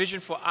Vision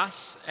for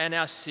us and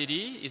our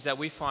city is that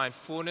we find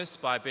fullness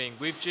by being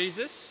with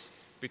Jesus,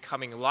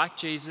 becoming like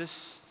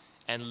Jesus,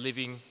 and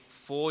living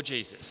for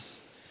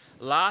Jesus.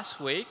 Last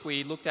week,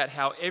 we looked at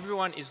how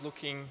everyone is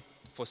looking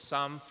for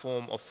some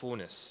form of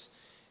fullness.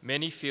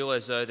 Many feel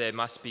as though there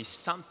must be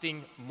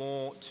something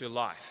more to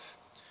life.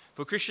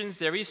 For Christians,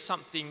 there is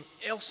something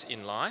else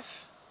in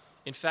life.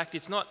 In fact,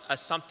 it's not a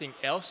something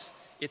else,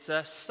 it's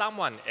a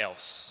someone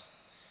else.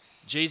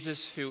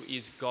 Jesus, who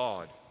is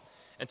God.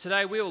 And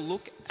today we will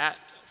look at,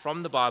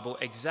 from the Bible,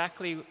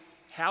 exactly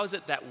how is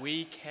it that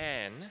we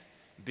can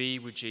be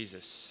with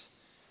Jesus,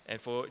 and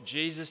for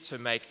Jesus to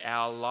make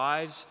our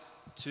lives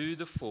to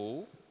the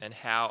full, and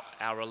how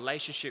our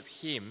relationship with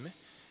Him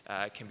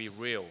can be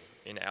real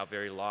in our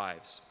very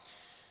lives.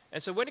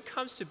 And so when it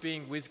comes to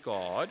being with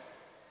God,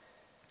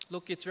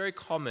 look, it's very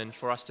common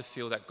for us to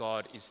feel that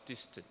God is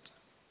distant.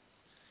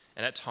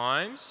 And at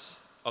times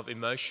of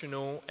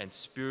emotional and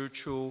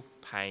spiritual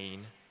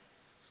pain,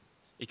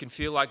 it can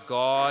feel like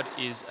God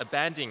is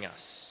abandoning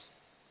us.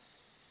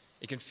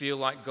 It can feel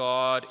like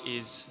God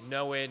is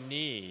nowhere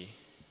near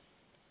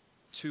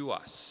to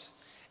us.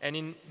 And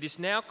in this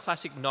now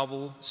classic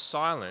novel,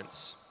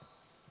 Silence,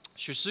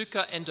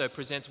 Shusuke Endo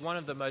presents one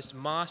of the most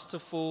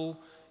masterful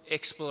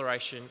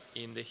exploration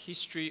in the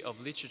history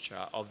of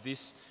literature of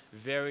this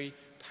very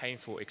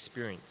painful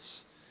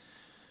experience.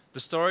 The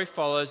story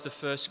follows the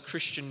first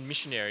Christian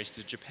missionaries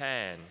to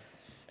Japan.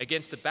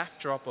 Against the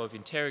backdrop of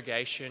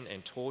interrogation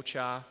and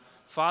torture,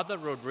 Father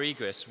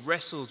Rodriguez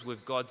wrestles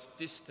with God's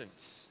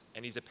distance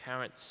and his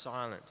apparent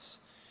silence.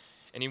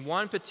 And in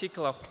one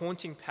particular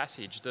haunting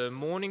passage, the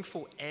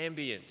mournful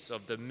ambience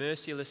of the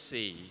merciless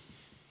sea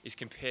is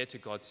compared to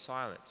God's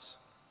silence.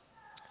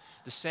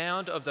 The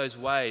sound of those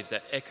waves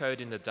that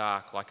echoed in the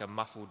dark like a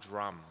muffled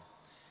drum.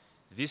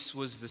 This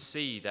was the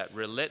sea that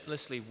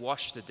relentlessly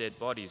washed the dead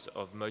bodies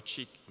of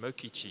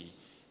Mokichi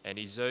and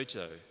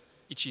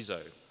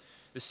Ichizo,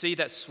 the sea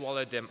that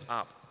swallowed them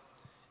up.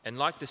 And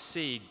like the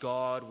sea,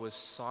 God was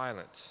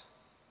silent.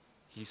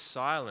 His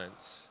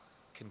silence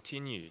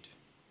continued.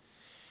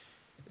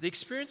 The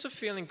experience of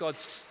feeling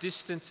God's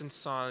distance and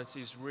silence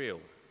is real.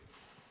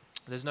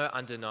 There's no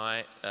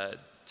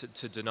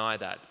to deny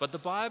that. But the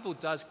Bible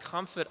does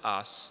comfort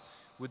us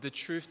with the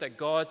truth that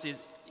God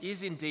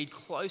is indeed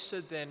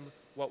closer than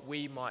what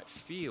we might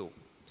feel.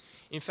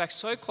 In fact,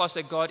 so close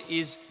that God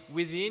is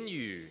within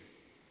you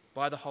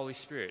by the Holy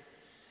Spirit.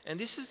 And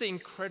this is the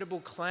incredible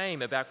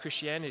claim about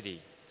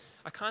Christianity.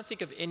 I can't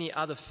think of any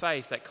other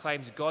faith that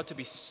claims God to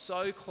be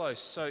so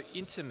close, so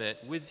intimate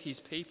with his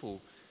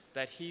people,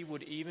 that he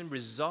would even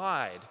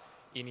reside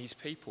in his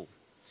people.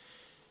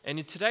 And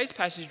in today's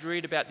passage, we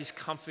read about this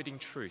comforting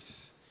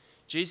truth.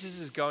 Jesus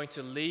is going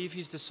to leave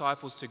his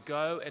disciples to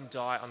go and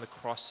die on the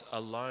cross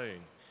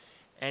alone.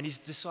 And his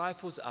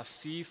disciples are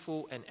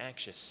fearful and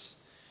anxious.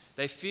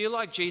 They feel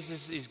like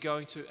Jesus is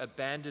going to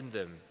abandon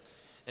them.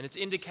 And it's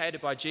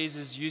indicated by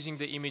Jesus using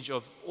the image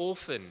of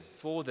orphan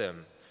for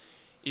them.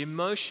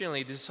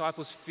 Emotionally, the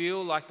disciples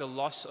feel like the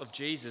loss of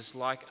Jesus,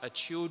 like a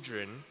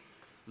children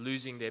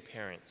losing their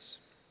parents.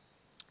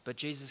 But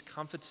Jesus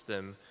comforts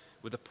them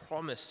with a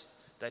promise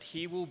that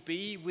he will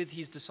be with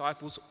his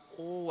disciples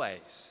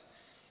always,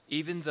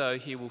 even though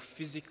he will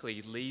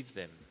physically leave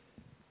them.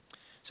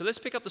 So let's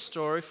pick up the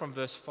story from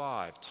verse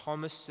 5.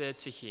 Thomas said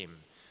to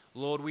him,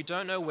 "Lord, we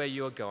don't know where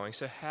you are going,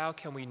 so how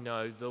can we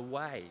know the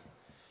way?"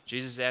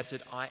 Jesus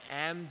answered, "I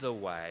am the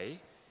way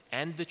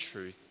and the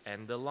truth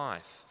and the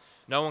life.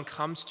 No one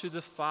comes to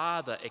the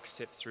Father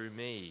except through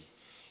me.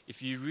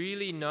 If you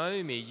really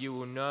know me, you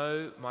will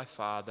know my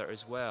Father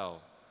as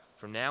well.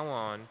 From now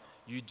on,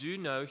 you do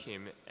know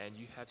him and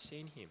you have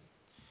seen him."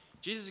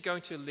 Jesus is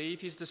going to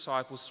leave his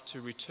disciples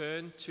to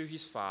return to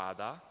his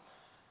Father,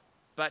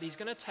 but he's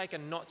going to take a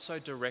not so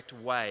direct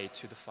way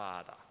to the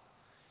Father.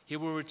 He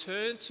will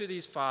return to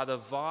his Father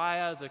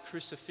via the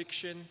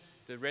crucifixion,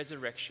 the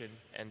resurrection,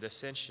 and the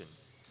ascension.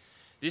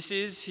 This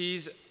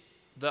is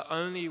the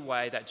only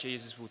way that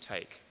Jesus will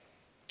take.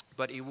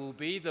 But it will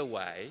be the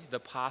way, the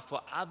path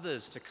for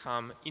others to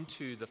come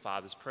into the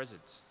Father's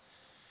presence.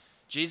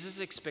 Jesus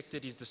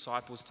expected his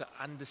disciples to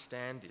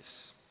understand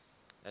this,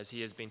 as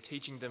he has been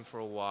teaching them for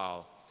a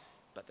while,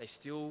 but they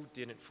still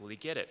didn't fully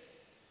get it.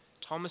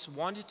 Thomas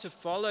wanted to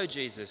follow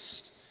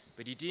Jesus,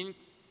 but he didn't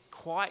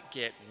quite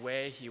get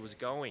where he was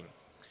going.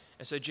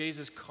 And so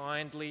Jesus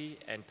kindly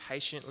and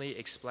patiently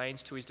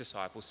explains to his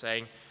disciples,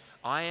 saying,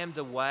 "I am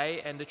the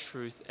way and the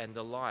truth and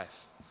the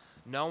life.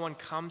 No one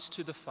comes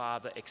to the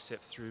Father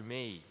except through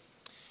me."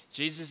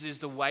 Jesus is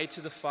the way to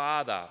the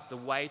Father, the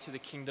way to the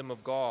kingdom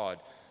of God,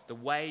 the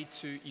way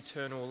to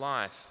eternal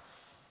life.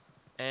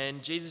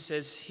 And Jesus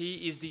says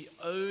he is the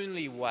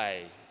only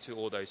way to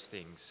all those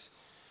things.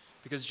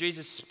 Because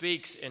Jesus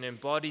speaks and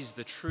embodies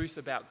the truth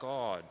about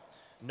God.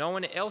 No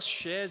one else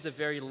shares the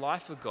very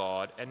life of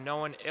God, and no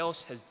one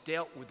else has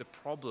dealt with the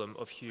problem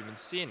of human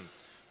sin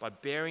by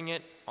bearing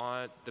it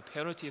on the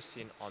penalty of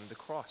sin on the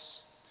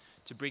cross,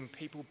 to bring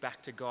people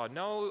back to God.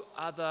 No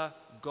other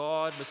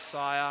God,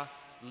 Messiah,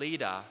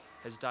 leader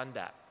has done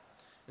that.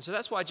 And so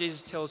that's why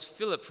Jesus tells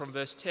Philip from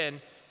verse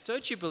 10,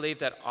 don't you believe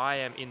that I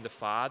am in the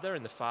Father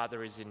and the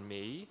Father is in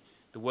me?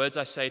 The words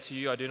I say to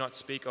you, I do not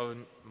speak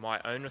on my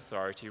own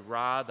authority.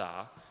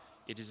 Rather,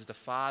 it is the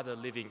Father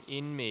living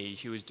in me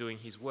who is doing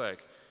his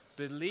work.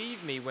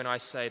 Believe me when I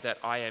say that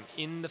I am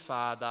in the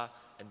Father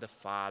and the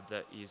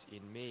Father is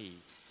in me.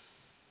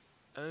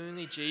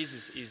 Only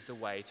Jesus is the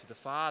way to the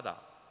Father.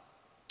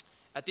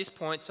 At this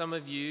point, some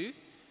of you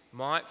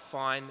might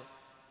find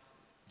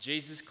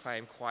Jesus'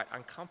 claim quite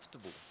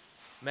uncomfortable,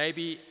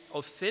 maybe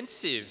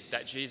offensive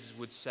that Jesus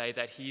would say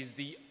that he is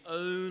the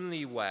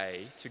only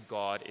way to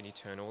God in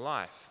eternal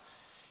life.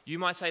 You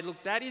might say,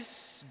 look, that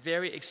is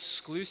very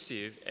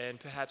exclusive and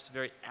perhaps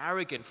very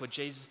arrogant for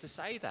Jesus to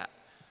say that.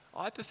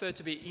 I prefer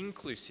to be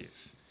inclusive.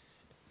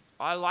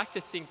 I like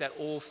to think that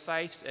all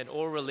faiths and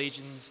all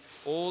religions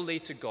all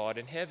lead to God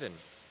and heaven.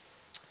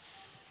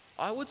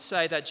 I would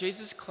say that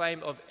Jesus'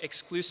 claim of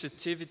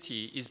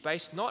exclusivity is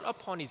based not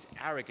upon his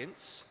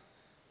arrogance,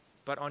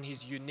 but on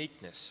his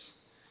uniqueness.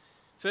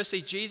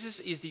 Firstly, Jesus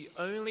is the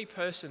only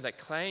person that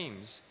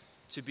claims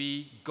to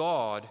be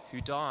God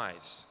who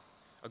dies,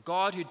 a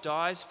God who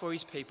dies for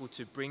his people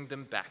to bring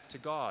them back to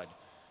God.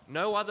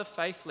 No other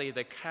faith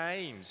leader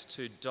claims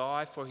to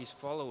die for his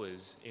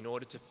followers in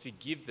order to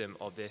forgive them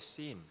of their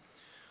sin.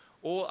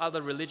 All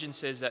other religion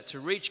says that to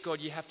reach God,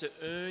 you have to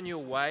earn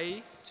your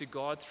way to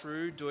God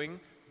through doing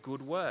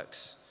good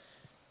works.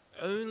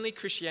 Only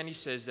Christianity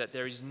says that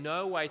there is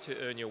no way to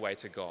earn your way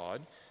to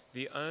God.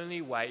 The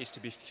only way is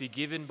to be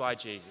forgiven by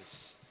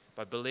Jesus,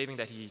 by believing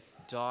that he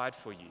died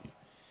for you.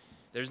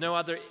 There's no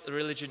other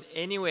religion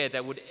anywhere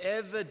that would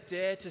ever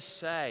dare to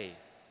say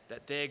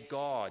that their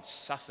God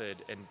suffered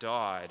and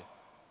died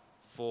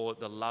for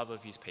the love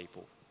of his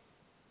people.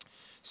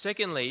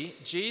 Secondly,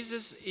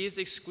 Jesus is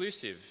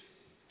exclusive,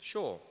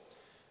 sure,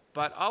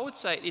 but I would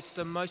say it's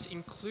the most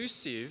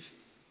inclusive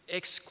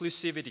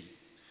exclusivity.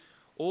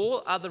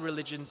 All other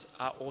religions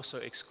are also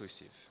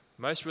exclusive.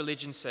 Most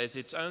religions says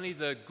it's only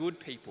the good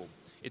people,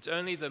 it's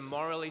only the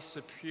morally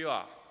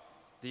superior,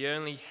 the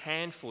only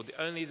handful,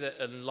 only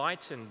the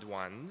enlightened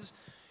ones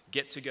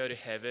get to go to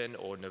heaven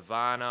or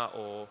nirvana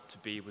or to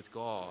be with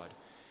God.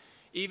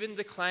 Even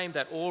the claim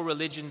that all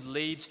religion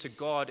leads to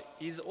God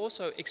is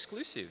also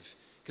exclusive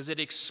because it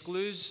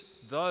excludes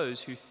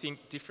those who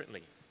think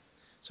differently.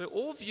 So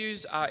all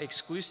views are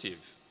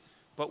exclusive,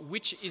 but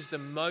which is the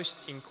most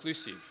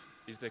inclusive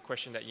is the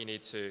question that you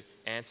need to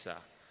answer.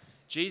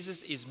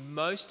 Jesus is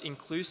most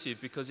inclusive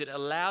because it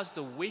allows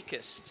the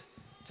weakest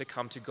to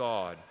come to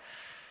God.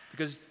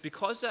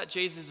 Because that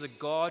Jesus is a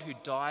God who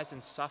dies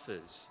and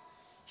suffers,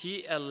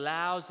 he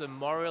allows the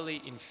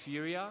morally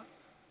inferior,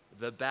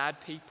 the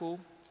bad people,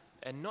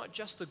 and not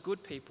just the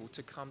good people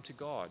to come to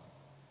God.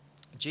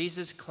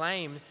 Jesus'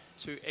 claim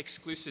to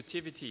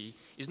exclusivity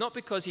is not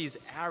because he's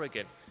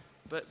arrogant,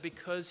 but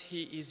because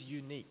he is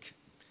unique.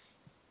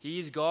 He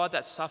is God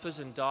that suffers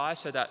and dies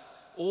so that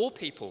all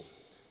people,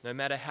 no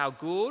matter how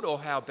good or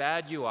how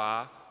bad you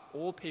are,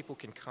 all people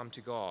can come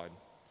to God.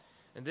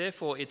 And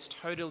therefore, it's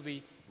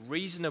totally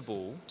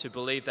reasonable to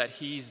believe that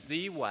he is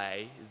the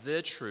way,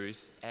 the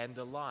truth, and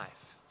the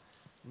life.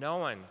 No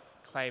one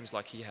claims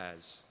like he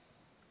has.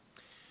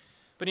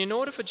 But in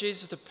order for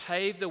Jesus to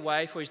pave the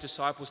way for his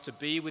disciples to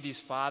be with his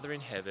Father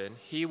in heaven,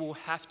 he will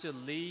have to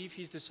leave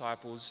his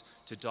disciples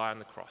to die on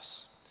the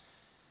cross.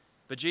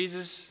 But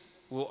Jesus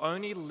will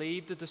only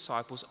leave the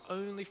disciples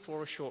only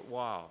for a short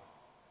while.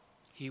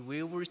 He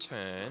will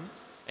return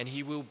and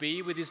he will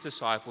be with his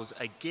disciples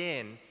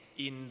again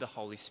in the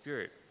Holy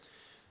Spirit.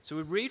 So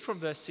we read from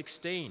verse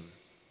 16,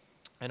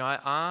 and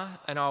I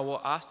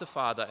will ask the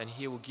Father, and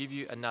he will give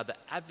you another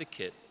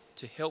advocate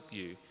to help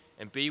you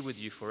and be with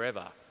you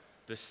forever,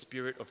 the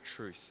Spirit of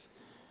truth.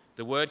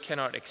 The Word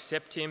cannot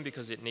accept him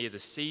because it neither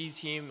sees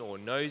him or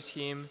knows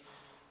him,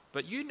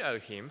 but you know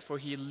him, for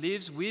he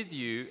lives with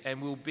you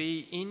and will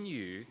be in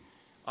you.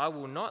 I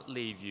will not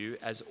leave you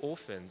as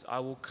orphans. I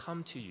will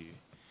come to you.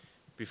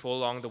 Before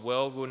long, the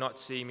world will not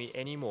see me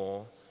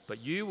anymore, but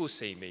you will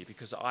see me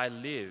because I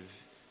live.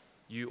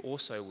 You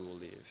also will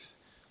live.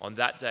 On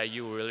that day,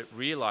 you will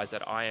realize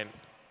that I am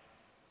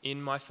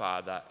in my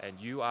Father, and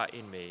you are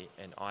in me,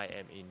 and I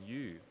am in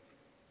you.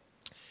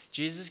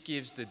 Jesus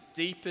gives the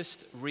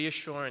deepest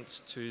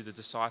reassurance to the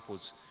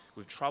disciples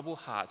with troubled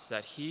hearts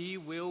that he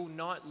will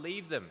not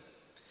leave them.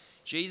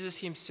 Jesus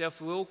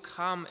himself will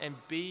come and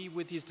be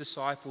with his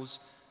disciples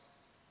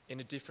in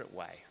a different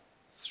way,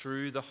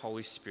 through the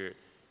Holy Spirit,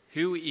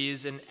 who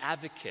is an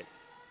advocate,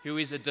 who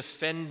is a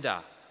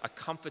defender, a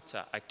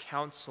comforter, a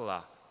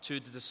counselor to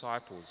the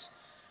disciples.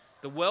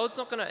 The world's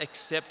not going to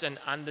accept and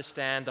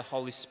understand the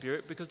Holy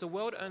Spirit because the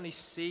world only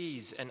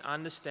sees and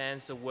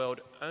understands the world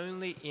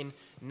only in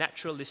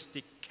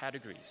naturalistic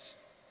categories,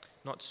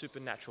 not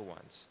supernatural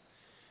ones.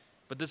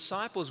 But the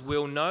disciples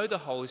will know the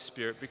Holy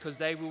Spirit because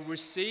they will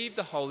receive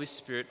the Holy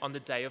Spirit on the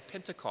day of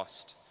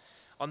Pentecost.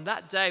 On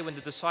that day when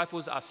the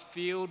disciples are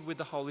filled with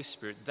the Holy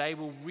Spirit, they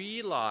will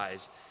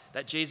realize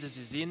that Jesus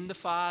is in the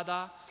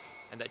Father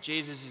and that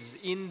Jesus is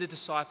in the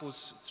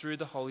disciples through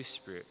the Holy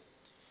Spirit.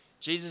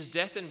 Jesus'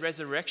 death and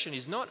resurrection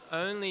is not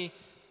only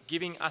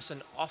giving us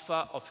an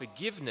offer of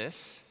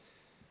forgiveness,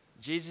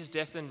 Jesus'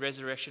 death and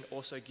resurrection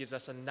also gives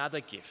us another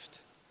gift,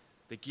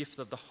 the gift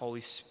of the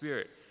Holy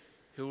Spirit,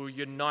 who will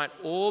unite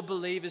all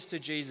believers to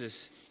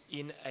Jesus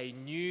in a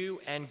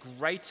new and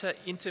greater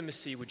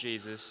intimacy with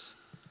Jesus,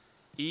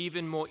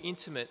 even more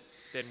intimate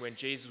than when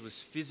Jesus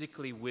was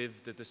physically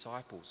with the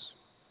disciples.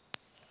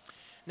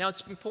 Now,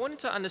 it's important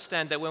to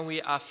understand that when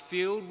we are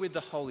filled with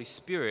the Holy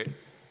Spirit,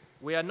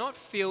 we are not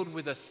filled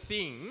with a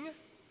thing,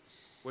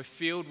 we're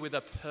filled with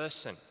a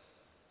person.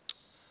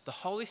 The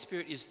Holy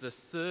Spirit is the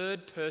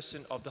third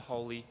person of the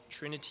Holy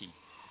Trinity.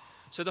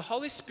 So the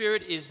Holy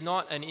Spirit is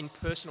not an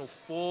impersonal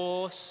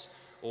force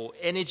or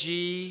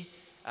energy.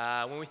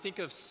 When we think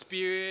of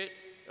spirit,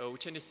 we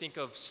tend to think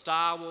of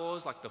Star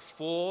Wars, like the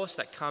force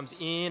that comes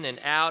in and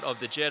out of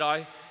the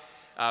Jedi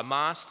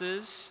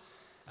masters.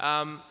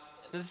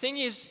 The thing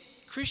is,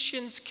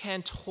 Christians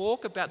can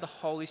talk about the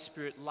Holy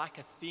Spirit like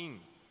a thing,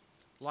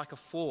 like a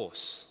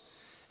force,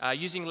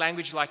 using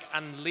language like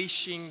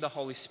unleashing the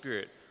Holy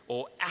Spirit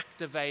or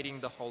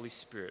activating the Holy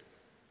Spirit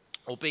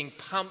or being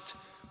pumped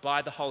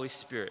by the Holy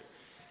Spirit.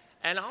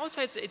 And I would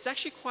say it's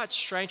actually quite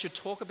strange to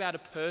talk about a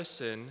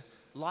person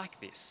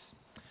like this.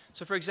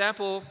 So for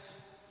example,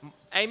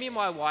 Amy,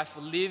 my wife,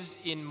 lives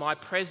in my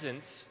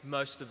presence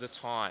most of the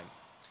time.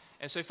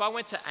 And so if I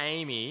went to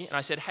Amy and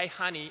I said, hey,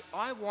 honey,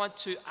 I want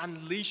to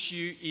unleash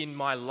you in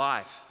my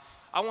life.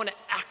 I want to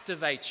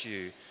activate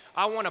you.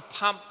 I want to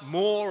pump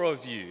more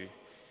of you.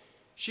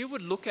 She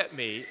would look at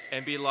me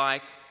and be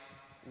like,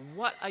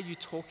 what are you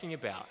talking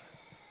about?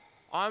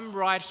 I'm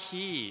right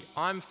here.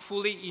 I'm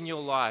fully in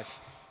your life.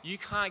 You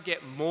can't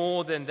get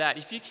more than that.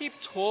 If you keep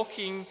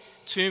talking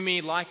to me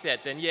like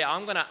that, then yeah,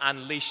 I'm going to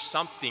unleash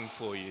something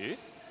for you.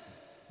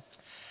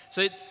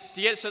 So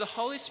the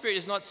Holy Spirit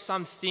is not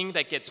something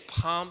that gets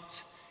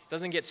pumped,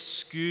 doesn't get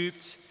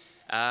scooped.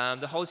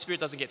 The Holy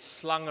Spirit doesn't get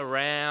slung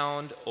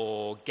around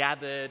or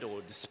gathered or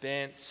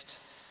dispensed.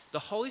 The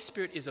Holy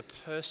Spirit is a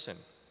person,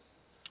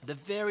 the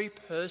very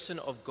person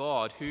of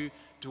God who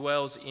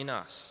dwells in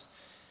us.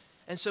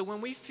 And so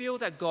when we feel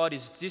that God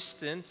is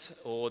distant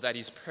or that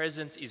his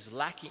presence is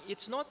lacking,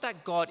 it's not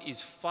that God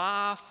is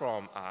far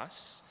from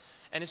us,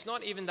 and it's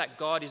not even that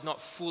God is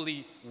not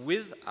fully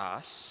with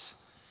us,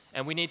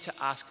 and we need to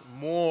ask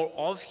more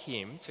of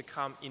him to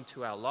come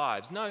into our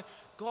lives. No,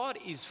 God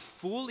is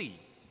fully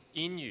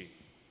in you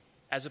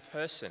as a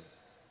person.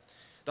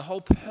 The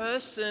whole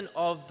person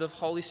of the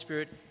Holy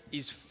Spirit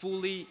is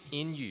fully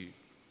in you.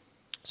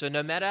 So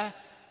no matter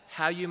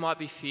how you might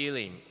be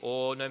feeling,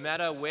 or no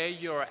matter where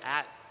you're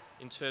at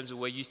in terms of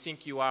where you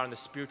think you are on the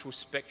spiritual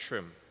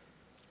spectrum,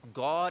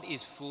 God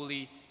is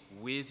fully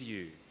with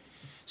you.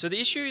 So the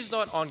issue is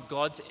not on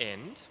God's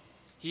end.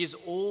 He is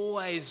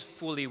always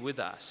fully with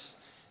us.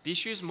 The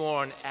issue is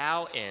more on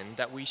our end,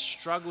 that we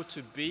struggle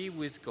to be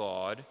with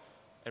God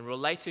and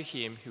relate to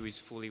him who is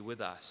fully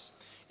with us.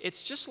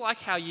 It's just like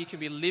how you can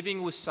be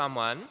living with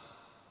someone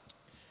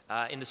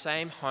in the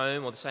same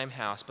home or the same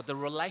house, but the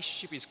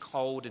relationship is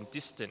cold and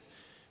distant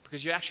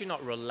because you're actually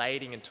not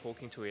relating and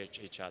talking to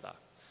each other.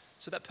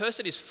 So that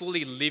person is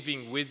fully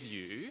living with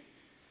you,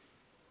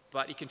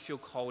 but it can feel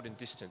cold and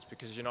distant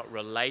because you're not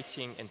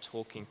relating and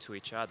talking to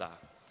each other.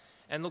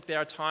 And look, there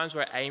are times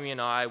where Amy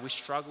and I, we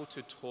struggle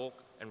to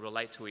talk and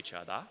relate to each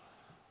other,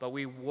 but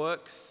we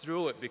work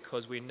through it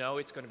because we know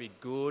it's going to be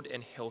good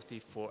and healthy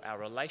for our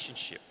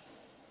relationship.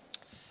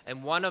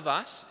 And one of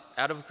us,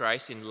 out of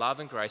grace, in love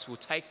and grace, will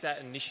take that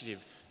initiative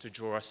to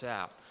draw us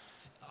out.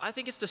 I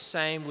think it's the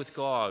same with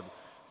God.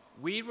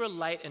 We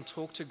relate and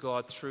talk to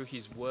God through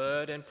his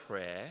word and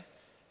prayer,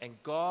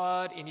 and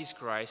God, in his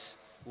grace,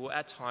 will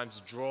at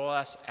times draw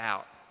us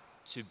out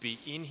to be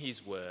in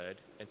his word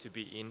and to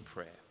be in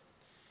prayer.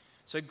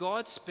 So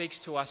God speaks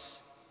to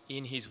us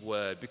in his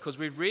word because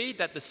we read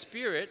that the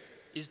Spirit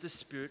is the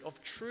Spirit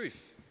of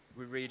truth.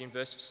 We read in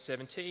verse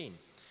 17.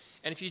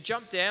 And if you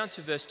jump down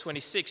to verse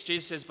 26,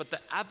 Jesus says, but the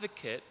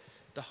advocate,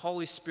 the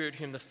Holy Spirit,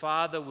 whom the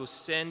Father will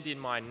send in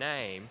my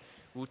name,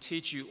 will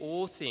teach you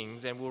all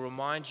things and will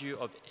remind you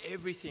of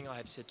everything I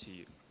have said to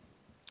you.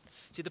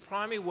 See, the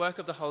primary work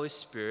of the Holy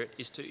Spirit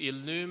is to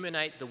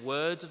illuminate the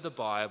words of the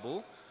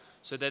Bible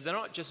so that they're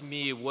not just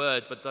mere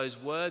words, but those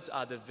words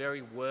are the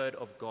very word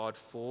of God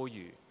for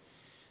you.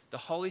 The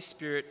Holy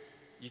Spirit,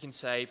 you can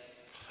say,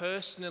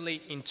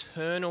 personally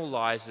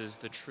internalizes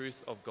the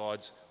truth of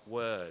God's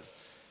word.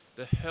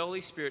 The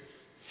Holy Spirit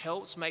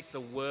helps make the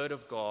word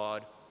of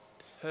God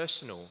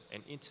personal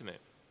and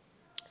intimate.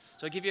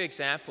 So I'll give you an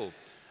example.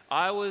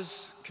 I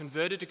was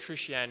converted to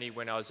Christianity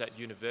when I was at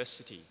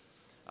university.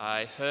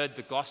 I heard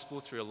the gospel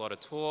through a lot of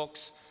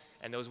talks,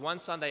 and there was one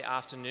Sunday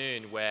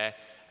afternoon where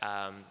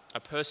a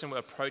person would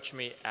approach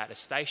me at a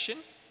station,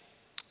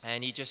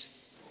 and he just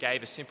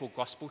gave a simple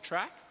gospel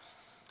track,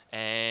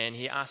 and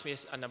he asked me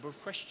a number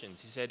of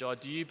questions. He said,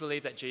 do you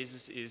believe that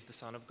Jesus is the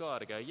Son of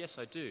God? I go, yes,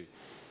 I do.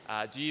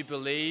 Do you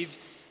believe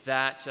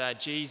that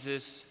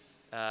Jesus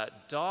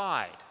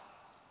died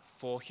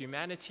for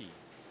humanity?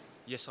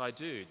 Yes, I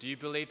do. Do you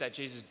believe that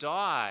Jesus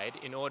died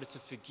in order to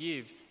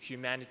forgive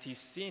humanity's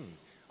sin?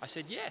 I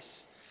said,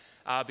 yes.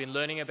 I've been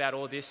learning about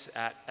all this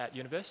at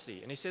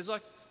university. And he says,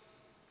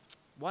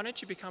 why don't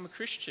you become a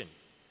Christian?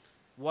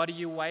 What are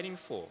you waiting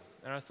for?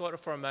 And I thought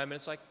for a moment,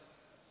 it's like,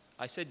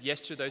 I said yes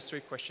to those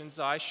 3 questions.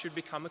 I should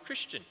become a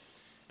Christian.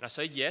 And I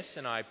said yes,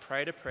 and I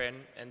prayed a prayer,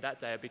 and that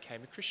day I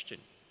became a Christian.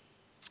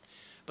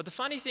 But the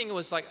funny thing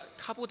was, like,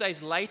 a couple of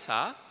days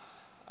later,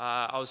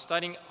 I was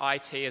studying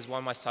IT as one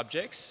of my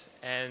subjects,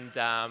 and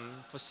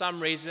for some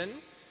reason,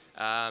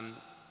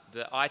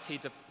 the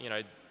IT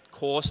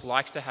course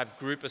likes to have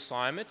group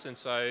assignments, and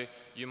so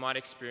you might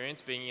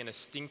experience being in a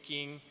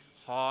stinking,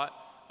 hot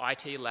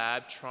IT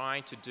lab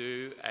trying to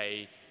do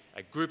a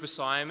group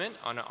assignment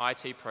on an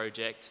IT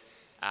project.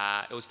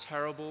 It was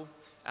terrible,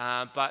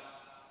 but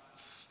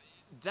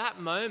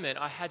that moment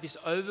I had this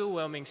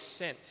overwhelming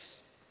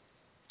sense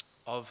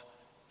of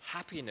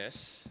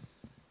happiness,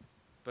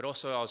 but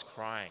also I was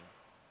crying.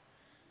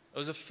 It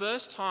was the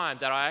first time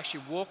that I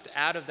actually walked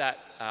out of that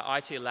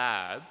IT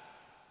lab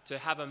to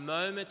have a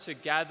moment to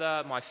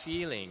gather my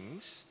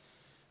feelings,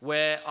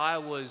 where I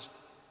was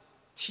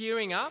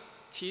tearing up,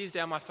 tears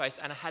down my face,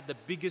 and I had the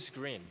biggest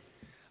grin.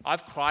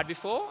 I've cried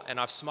before and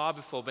I've smiled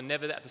before, but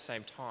never at the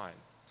same time.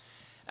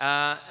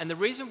 And the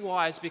reason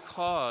why is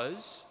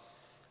because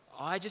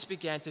I just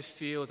began to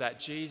feel that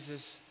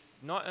Jesus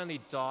not only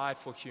died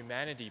for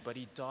humanity, but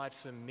he died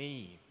for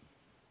me.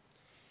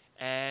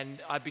 And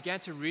I began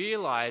to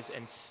realize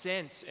and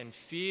sense and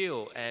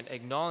feel and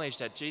acknowledge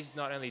that Jesus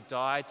not only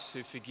died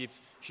to forgive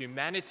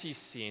humanity's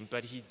sin,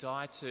 but he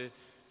died to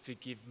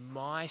forgive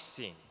my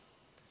sin.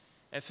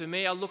 And for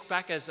me, I look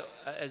back as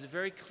a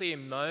very clear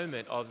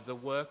moment of the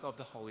work of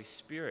the Holy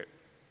Spirit.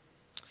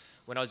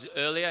 When I was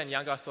earlier and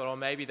younger, I thought, oh,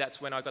 maybe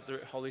that's when I got the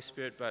Holy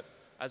Spirit, but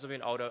as I've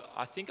been older,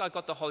 I think I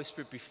got the Holy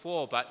Spirit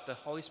before, but the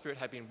Holy Spirit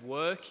had been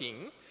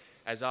working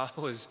as I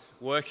was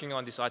working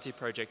on this IT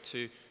project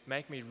to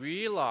make me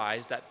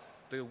realize that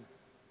the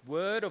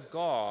Word of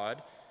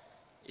God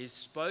is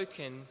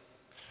spoken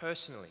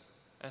personally.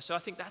 And so I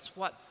think that's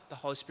what the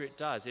Holy Spirit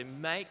does. It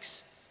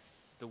makes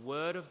the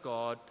Word of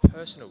God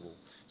personable.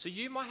 So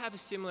you might have a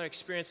similar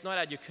experience, not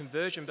at your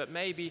conversion, but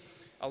maybe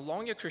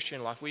along your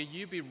Christian life, where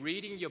you be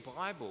reading your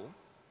Bible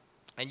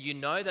and you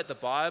know that the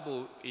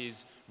Bible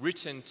is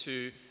written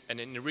to an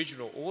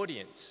original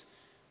audience,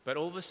 but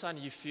all of a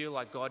sudden you feel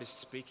like God is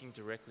speaking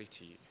directly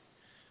to you.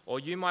 Or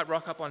you might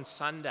rock up on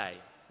Sunday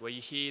where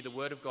you hear the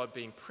Word of God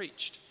being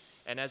preached.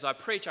 And as I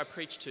preach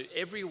to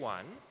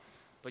everyone,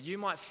 but you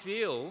might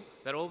feel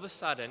that all of a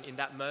sudden in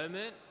that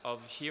moment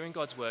of hearing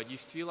God's Word, you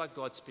feel like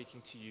God's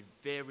speaking to you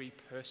very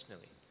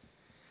personally.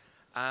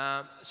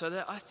 I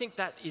think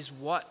that is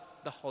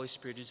what the Holy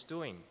Spirit is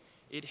doing.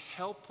 It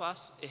helps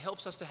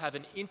us to have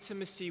an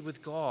intimacy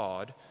with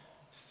God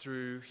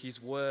through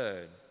His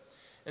Word.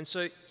 And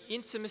so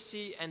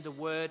intimacy and the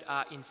Word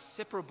are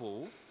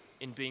inseparable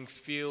in being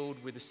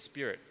filled with the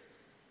Spirit.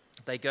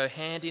 They go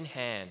hand in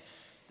hand.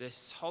 The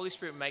Holy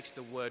Spirit makes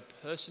the Word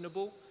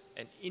personable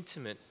and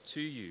intimate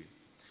to you.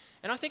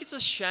 And I think it's a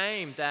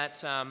shame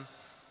that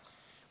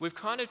we've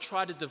kind of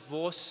tried to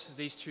divorce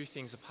these two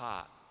things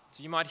apart.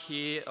 So you might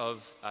hear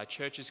of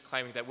churches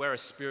claiming that we're a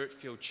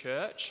Spirit-filled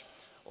church,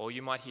 or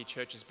you might hear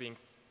churches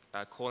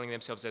calling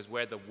themselves as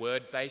we're the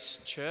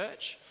Word-based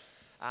church.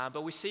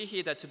 But we see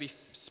here that to be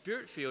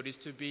Spirit-filled is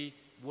to be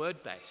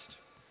Word-based.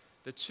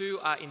 The two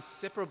are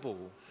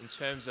inseparable in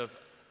terms of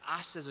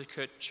us as a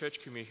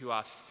church community who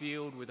are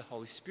filled with the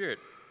Holy Spirit.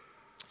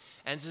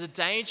 And there's a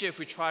danger if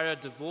we try to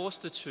divorce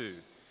the two,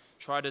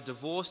 try to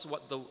divorce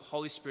what the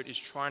Holy Spirit is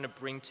trying to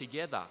bring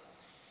together.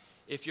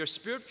 If you're a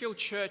Spirit-filled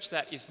church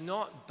that is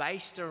not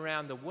based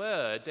around the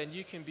Word, then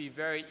you can be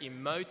very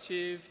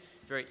emotive,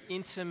 very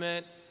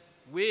intimate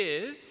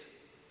with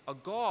a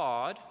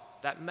God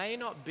that may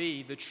not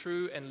be the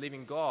true and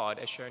living God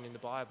as shown in the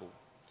Bible.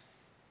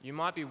 You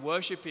might be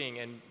worshiping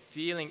and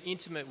feeling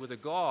intimate with a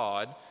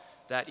God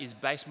that is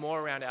based more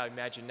around our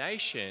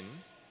imagination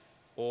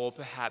or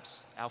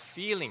perhaps our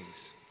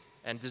feelings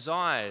and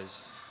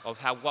desires of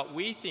what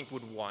we think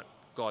would want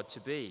God to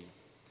be.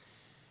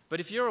 But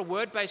if you're a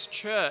word-based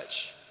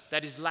church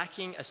that is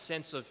lacking a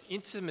sense of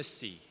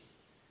intimacy,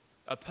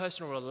 a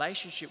personal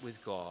relationship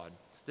with God,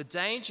 the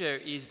danger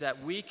is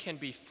that we can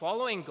be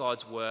following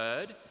God's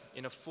word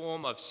in a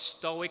form of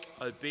stoic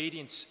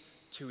obedience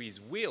to His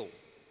will,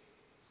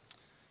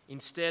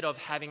 instead of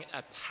having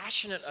a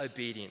passionate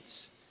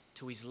obedience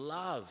to His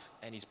love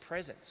and His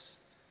presence.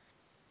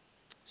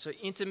 So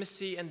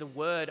intimacy and the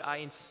Word are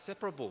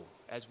inseparable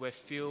as we're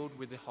filled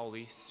with the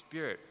Holy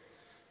Spirit.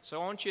 So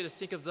I want you to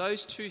think of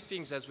those two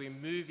things as we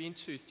move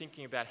into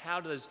thinking about how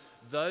does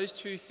those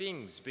two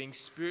things, being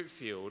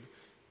Spirit-filled,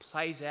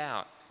 plays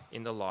out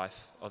in the life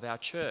of our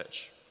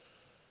church.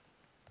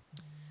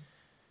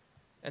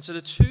 And so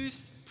the two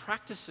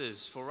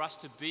practices for us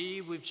to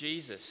be with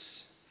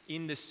Jesus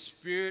in the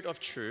Spirit of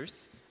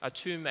truth are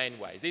two main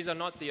ways. These are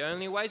not the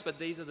only ways, but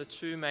these are the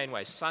two main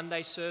ways.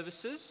 Sunday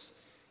services,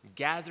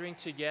 gathering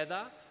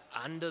together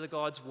under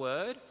God's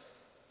Word,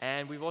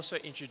 and we've also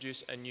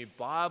introduced a new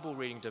Bible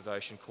reading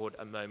devotion called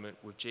A Moment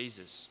with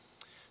Jesus.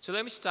 So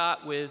let me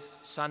start with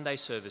Sunday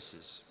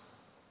services.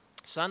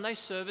 Sunday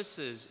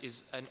services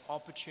is an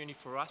opportunity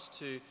for us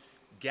to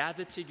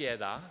gather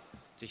together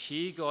to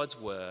hear God's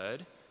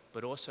word,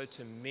 but also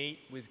to meet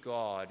with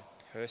God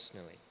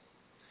personally.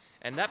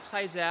 And that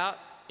plays out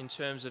in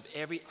terms of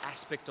every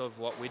aspect of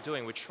what we're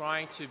doing. We're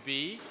trying to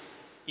be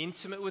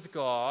intimate with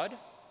God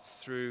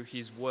through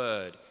his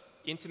word.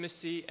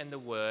 Intimacy and the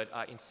word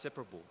are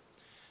inseparable.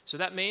 So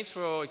that means,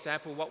 for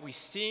example, what we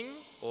sing,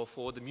 or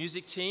for the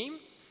music team,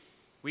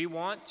 we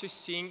want to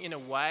sing in a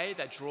way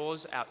that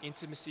draws our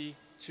intimacy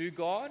to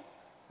God.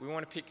 We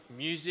want to pick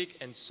music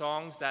and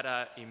songs that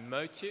are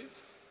emotive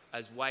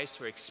as ways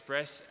to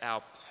express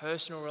our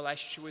personal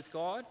relationship with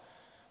God.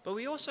 But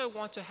we also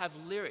want to have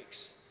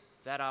lyrics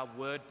that are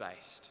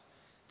word-based,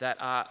 that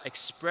are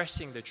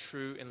expressing the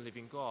true and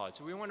living God.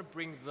 So we want to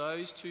bring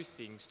those two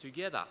things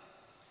together.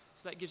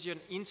 So that gives you an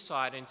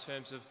insight in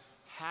terms of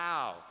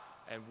how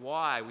and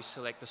why we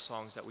select the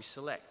songs that we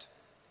select.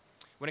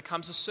 When it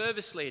comes to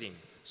service leading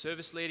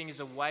is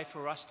a way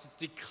for us to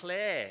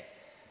declare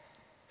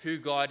who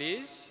God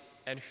is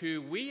and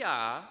who we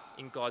are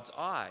in God's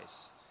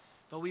eyes.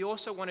 But we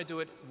also want to do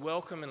it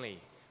welcomingly.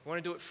 We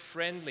want to do it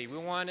friendly. We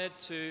wanted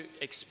to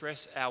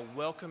express our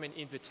welcome and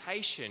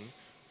invitation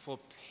for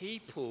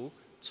people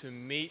to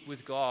meet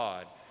with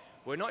God.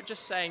 We're not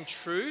just saying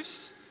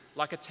truths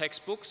like a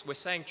textbook. We're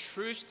saying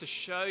truths to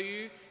show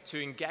you, to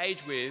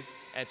engage with,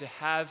 and to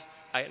have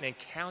an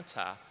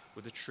encounter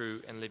with the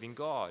true and living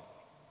God.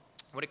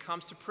 When it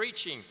comes to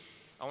preaching,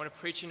 I want to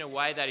preach in a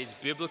way that is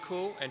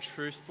biblical and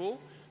truthful,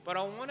 but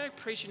I want to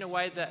preach in a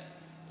way that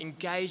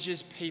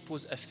engages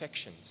people's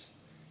affections.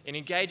 It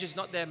engages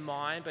not their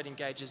mind, but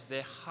engages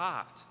their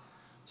heart,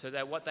 so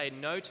that what they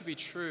know to be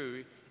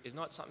true is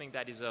not something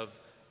that is of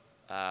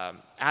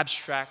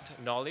abstract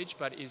knowledge,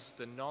 but is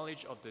the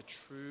knowledge of the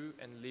true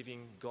and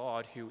living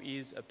God, who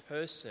is a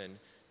person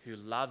who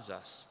loves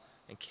us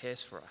and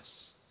cares for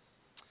us.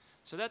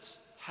 So that's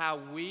how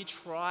we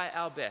try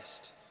our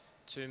best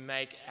to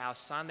make our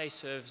Sunday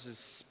services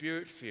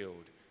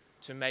spirit-filled,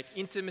 to make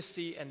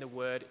intimacy and the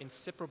word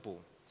inseparable.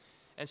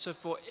 And so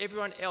for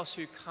everyone else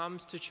who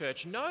comes to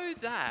church, know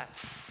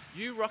that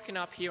you rocking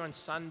up here on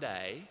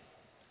Sunday,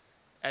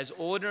 as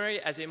ordinary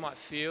as it might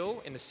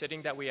feel in the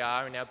setting that we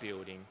are in our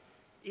building,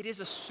 it is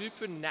a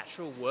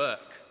supernatural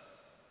work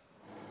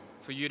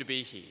for you to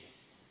be here.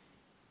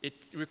 It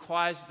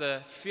requires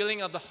the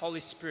filling of the Holy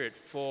Spirit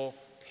for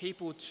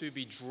people to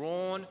be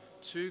drawn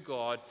to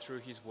God through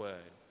his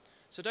word.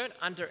 So don't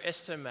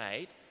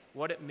underestimate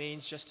what it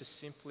means just to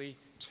simply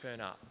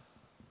turn up.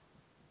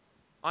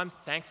 I'm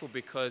thankful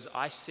because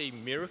I see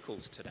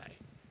miracles today.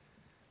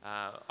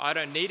 I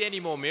don't need any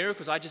more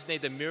miracles. I just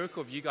need the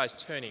miracle of you guys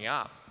turning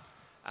up,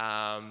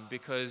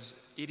 because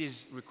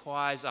it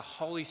requires a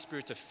Holy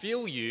Spirit to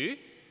fill you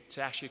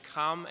to actually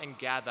come and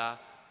gather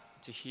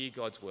to hear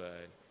God's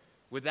word.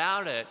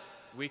 Without it,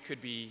 we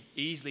could be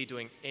easily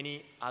doing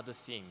any other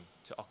thing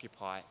to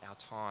occupy our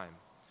time.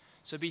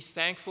 So be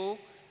thankful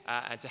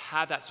and to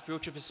have that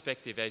spiritual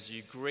perspective as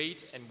you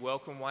greet and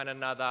welcome one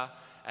another.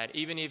 And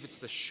even if it's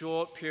the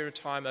short period of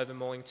time over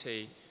morning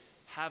tea,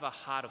 have a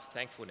heart of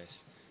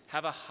thankfulness.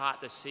 Have a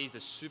heart that sees the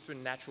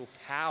supernatural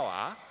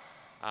power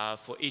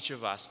for each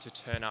of us to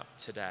turn up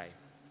today.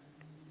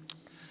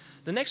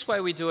 The next way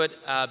we do it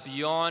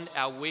beyond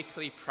our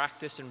weekly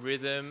practice and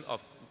rhythm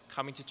of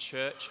coming to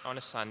church on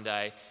a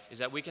Sunday is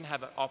that we can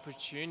have an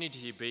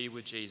opportunity to be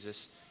with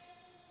Jesus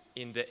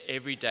in the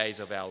everydays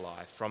of our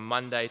life, from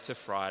Monday to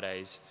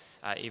Fridays,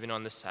 even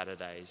on the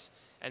Saturdays.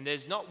 And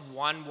there's not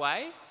one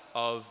way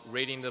of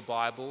reading the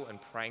Bible and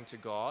praying to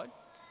God,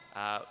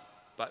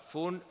 but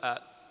for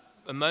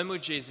a moment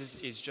with Jesus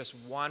is just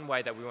one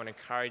way that we want to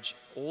encourage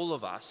all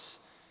of us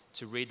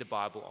to read the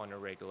Bible on a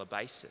regular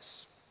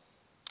basis.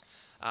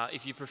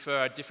 If you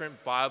prefer a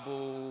different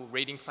Bible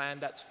reading plan,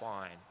 that's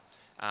fine.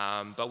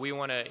 But we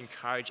want to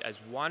encourage as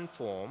one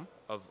form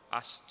of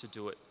us to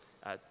do it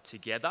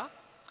together.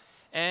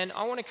 And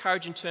I want to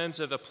encourage in terms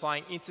of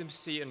applying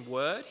intimacy and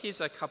word. Here's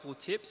a couple of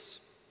tips.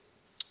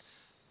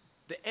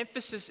 The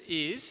emphasis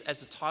is, as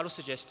the title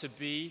suggests, to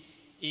be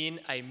in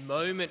a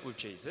moment with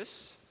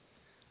Jesus.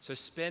 So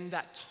spend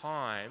that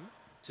time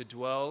to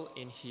dwell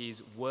in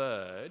his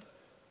word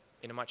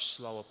in a much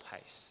slower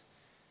pace.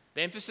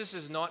 The emphasis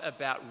is not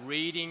about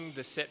reading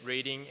the set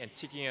reading and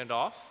ticking it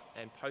off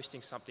and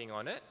posting something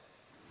on it.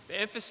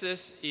 The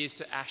emphasis is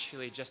to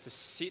actually just to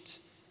sit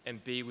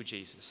and be with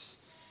Jesus.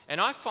 And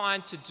I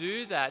find to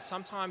do that,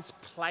 sometimes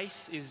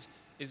place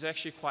is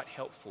actually quite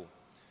helpful.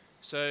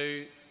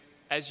 So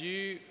as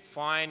you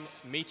find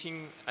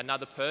meeting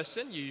another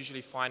person, you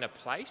usually find a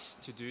place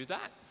to do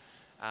that.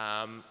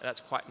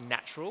 That's quite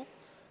natural.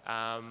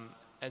 And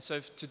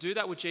so to do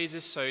that with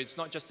Jesus, so it's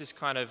not just this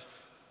kind of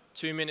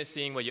 2-minute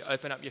thing where you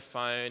open up your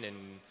phone and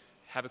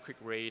have a quick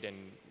read and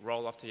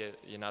roll off to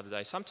another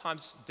day.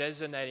 Sometimes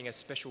designating a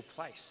special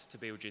place to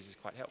be with Jesus is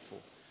quite helpful.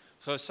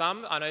 For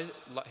some, I know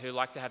who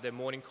like to have their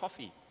morning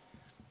coffee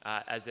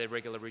as their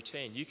regular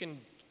routine. You can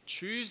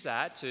choose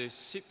that to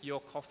sip your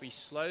coffee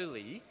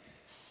slowly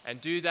and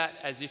do that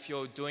as if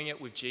you're doing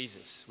it with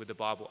Jesus, with the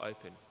Bible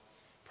open.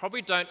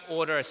 Probably don't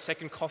order a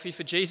second coffee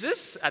for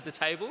Jesus at the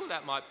table.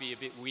 That might be a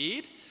bit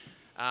weird.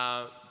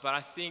 But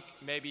I think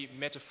maybe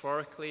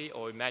metaphorically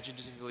or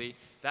imaginatively,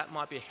 that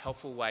might be a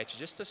helpful way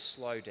to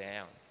slow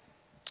down.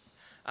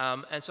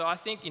 And so I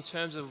think in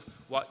terms of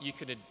what you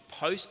could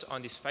post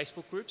on this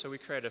Facebook group, so we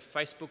created a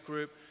Facebook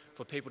group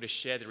for people to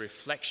share their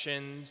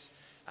reflections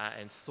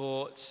and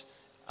thoughts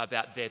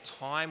about their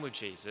time with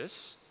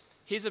Jesus.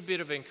 Here's a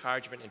bit of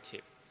encouragement and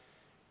tip.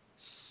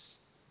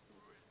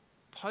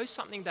 Post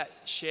something that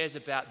shares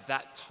about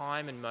that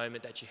time and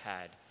moment that you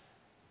had.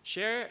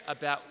 Share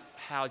about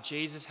how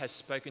Jesus has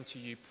spoken to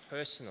you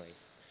personally.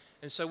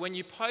 And so when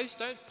you post,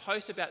 don't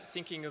post about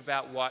thinking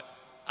about what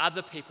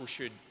other people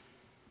should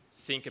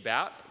think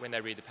about when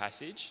they read the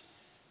passage,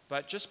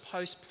 but just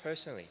post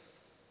personally.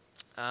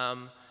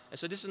 And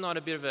so this is not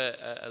a bit of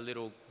a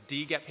little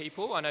dig at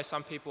people. I know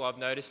some people I've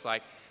noticed,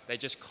 like, they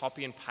just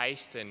copy and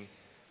paste and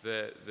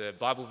the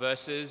Bible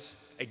verses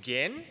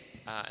again,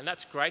 and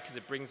that's great because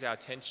it brings our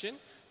attention.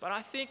 But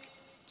I think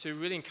to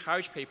really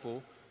encourage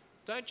people,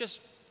 don't just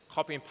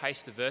copy and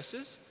paste the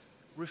verses,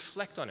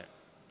 reflect on it.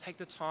 Take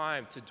the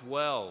time to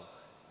dwell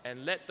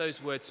and let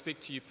those words speak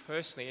to you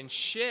personally and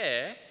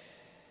share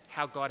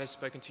how God has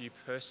spoken to you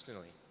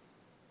personally.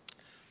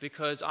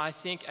 Because I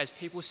think as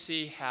people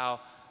see how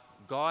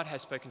God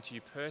has spoken to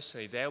you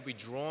personally, they'll be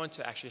drawn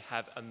to actually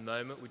have a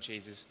moment with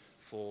Jesus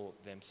for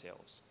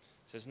themselves.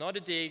 So it's not a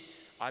dig.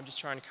 I'm just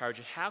trying to encourage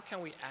you. How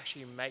can we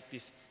actually make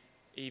this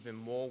even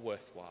more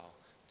worthwhile,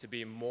 to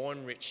be more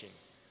enriching,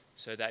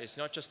 so that it's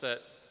not just a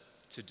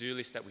to-do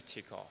list that we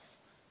tick off,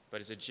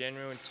 but it's a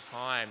genuine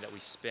time that we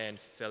spend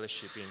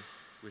fellowshipping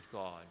with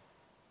God.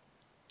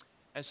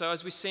 And so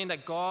as we've seen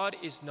that God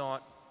is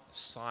not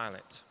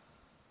silent,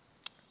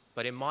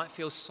 but it might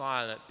feel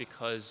silent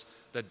because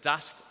the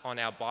dust on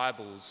our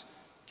Bibles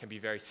can be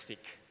very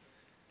thick.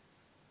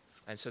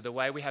 And so the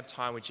way we have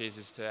time with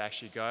Jesus is to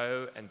actually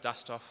go and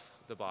dust off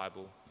the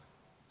Bible,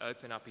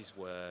 open up his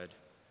word,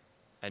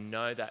 and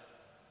know that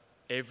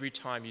every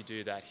time you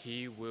do that,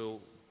 he will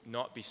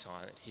not be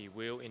silent. He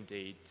will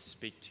indeed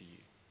speak to you.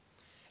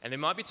 And there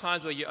might be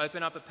times where you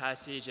open up a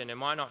passage and it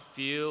might not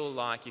feel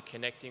like you're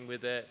connecting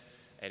with it,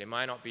 and it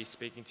might not be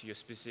speaking to your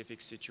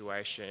specific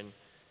situation.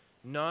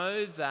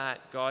 Know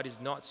that God is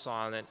not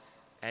silent,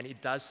 and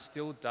it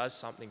still does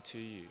something to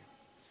you.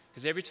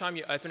 Because every time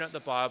you open up the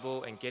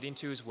Bible and get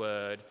into his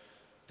word,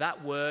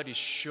 that word is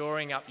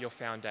shoring up your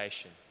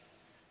foundation,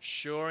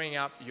 shoring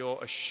up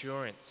your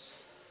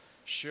assurance,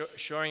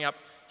 shoring up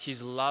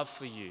his love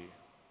for you.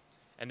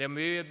 And there'll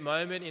be a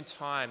moment in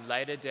time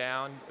later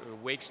down, a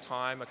week's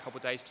time, a couple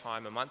of days'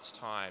 time, a month's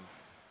time,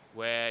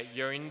 where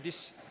you're in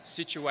this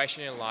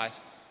situation in life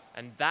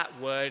and that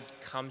word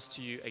comes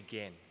to you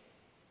again.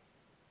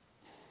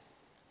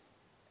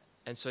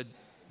 And so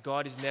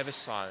God is never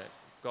silent.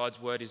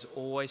 God's word is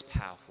always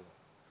powerful.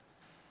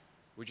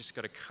 We just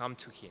got to come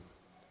to him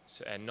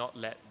and not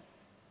let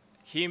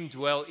him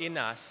dwell in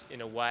us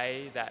in a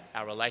way that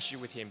our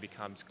relationship with him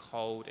becomes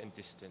cold and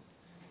distant.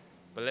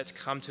 But let's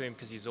come to him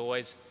because he's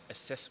always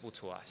accessible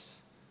to us,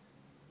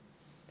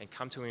 and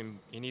come to him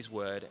in his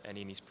word and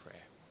in his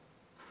prayer.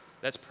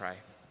 Let's pray.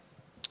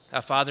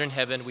 Our Father in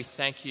heaven, we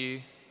thank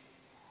you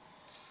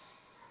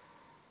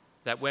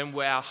that when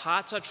our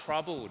hearts are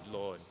troubled,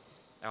 Lord,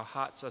 our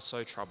hearts are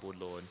so troubled,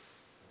 Lord,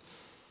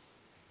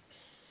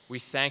 we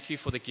thank you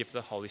for the gift of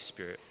the Holy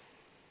Spirit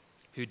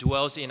who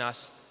dwells in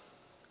us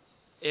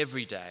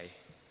every day.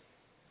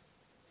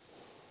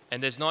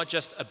 And there's not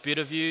just a bit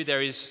of you,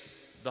 there is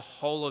the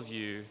whole of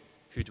you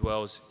who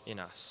dwells in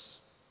us.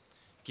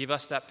 Give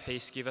us that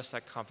peace, give us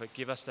that comfort,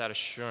 give us that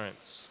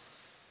assurance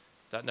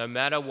that no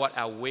matter what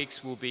our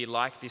weeks will be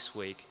like this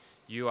week,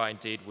 you are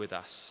indeed with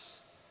us.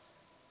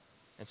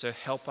 And so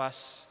help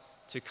us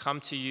to come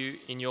to you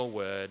in your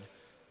word,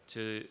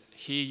 to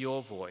hear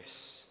your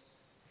voice,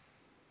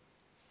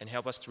 and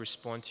help us to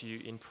respond to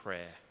you in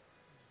prayer,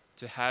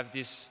 to have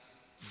this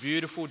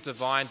beautiful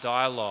divine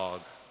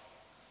dialogue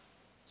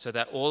so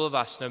that all of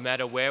us, no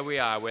matter where we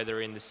are,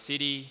 whether in the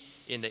city,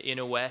 in the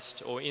inner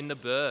west, or in the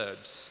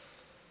burbs,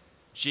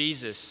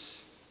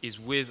 Jesus is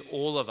with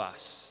all of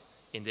us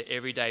in the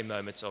everyday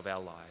moments of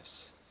our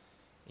lives.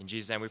 In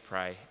Jesus' name we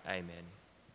pray, amen.